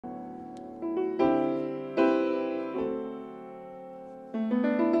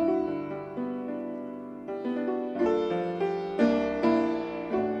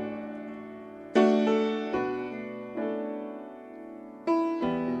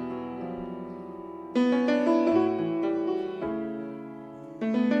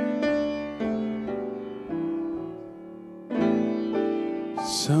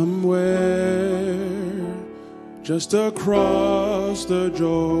Somewhere just across the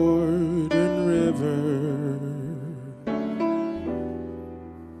Jordan River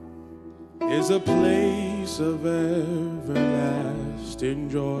is a place of everlasting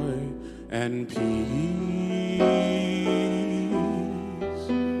joy and peace,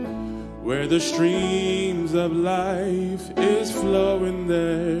 where the streams of life is flowing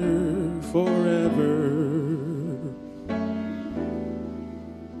there forever.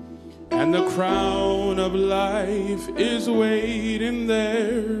 And the crown of life is waiting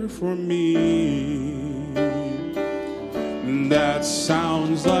there for me. That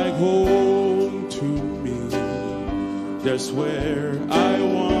sounds like home to me, just where I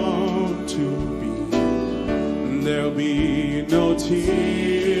want to be. There'll be no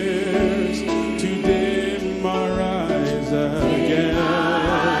tears to dim our eyes again.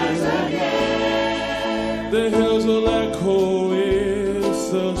 The hills will echo with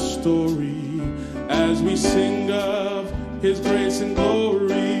the story as we sing of His grace and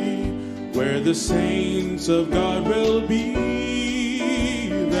glory, where the saints of God will be.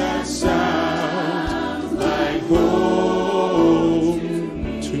 That sounds like home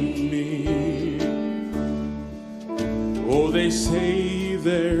to me. Oh, they say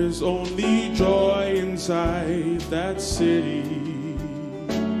there's only joy inside that city,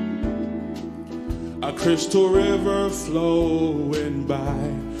 a crystal river flowing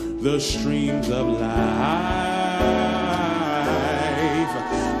by the streams of life.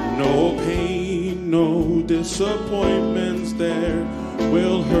 No pain, no disappointments there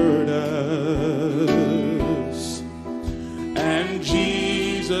will hurt us. And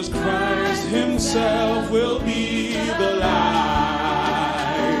Jesus Christ Himself will be the light.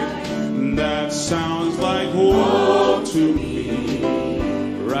 That sounds like home to me,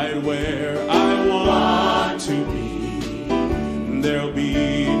 right where I want to be. There'll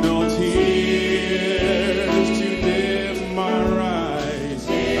be no tears to dim our eyes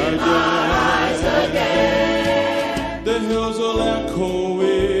again. The hills will echo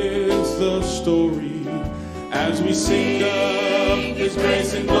with the story as we sing of His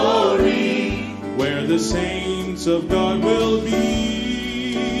grace and glory, where the saints of God will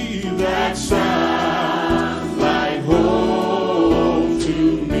be. That sounds like home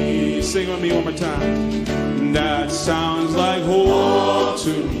to me. Sing with me one more time. That sounds like home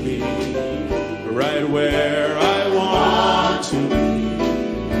to me, right where I want to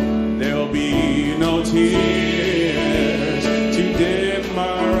be. There'll be no tears to dim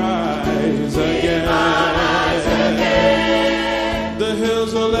our eyes again. The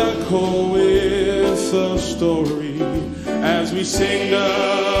hills will echo with the story as we sing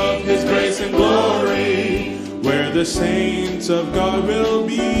of His grace and glory, where the saints of God will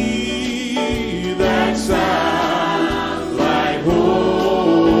be. That sounds like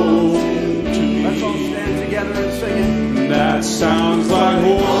home to me. Let's all stand together and sing it. That sounds like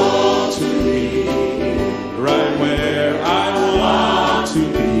home to me, right where I want to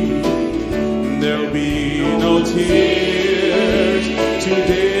be. There'll be no tears to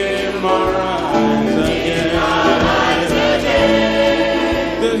dim our eyes again.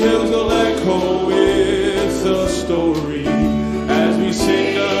 The hills will echo with the story as we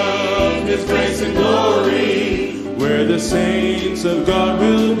sing of His grace and glory, where the saints of God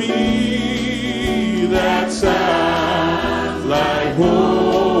will be. That sounds like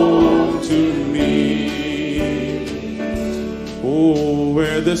home to me. Oh,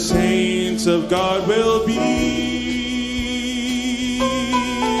 where the saints of God will be.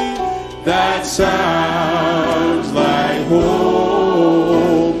 That sounds like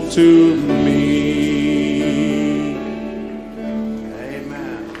home to me.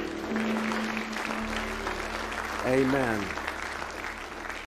 Amen.